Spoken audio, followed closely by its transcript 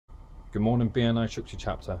Good morning, BNI Tewkesbury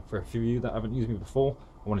chapter. For a few of you that haven't used me before,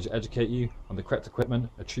 I wanted to educate you on the correct equipment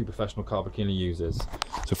a true professional carpet cleaner uses.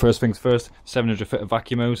 So first things first, 700 foot of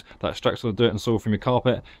vacuum hose that extracts all the dirt and soil from your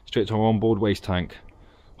carpet straight to our onboard waste tank.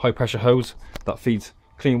 High pressure hose that feeds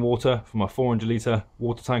clean water from our 400 litre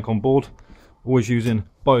water tank on board. Always using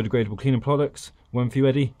biodegradable cleaning products,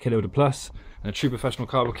 1FUEDI, Kilowatt Plus. And a true professional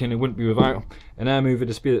carpet cleaner wouldn't be without an air mover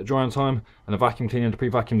to speed up drying time, and a vacuum cleaner to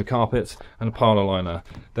pre-vacuum the carpets, and a parlour liner.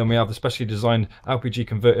 Then we have the specially designed LPG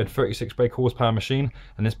converted 36 brake horsepower machine,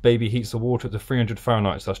 and this baby heats the water up to 300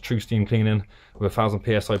 Fahrenheit, so that's true steam cleaning with a 1000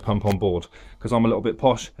 PSI pump on board. Because I'm a little bit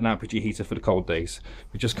posh, an LPG heater for the cold days.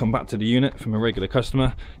 We just come back to the unit from a regular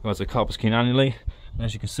customer who has their carpets cleaned annually, and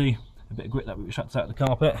as you can see, a bit of grit that we extracted out of the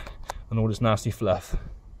carpet, and all this nasty fluff.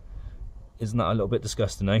 Isn't that a little bit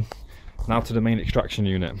disgusting, eh? Now to the main extraction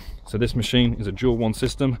unit. So this machine is a dual one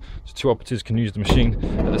system, so two operatives can use the machine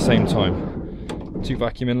at the same time. Two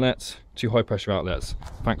vacuum inlets, two high pressure outlets.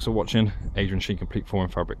 Thanks for watching. Adrian Sheen, Complete Flooring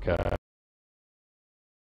Fabric Care.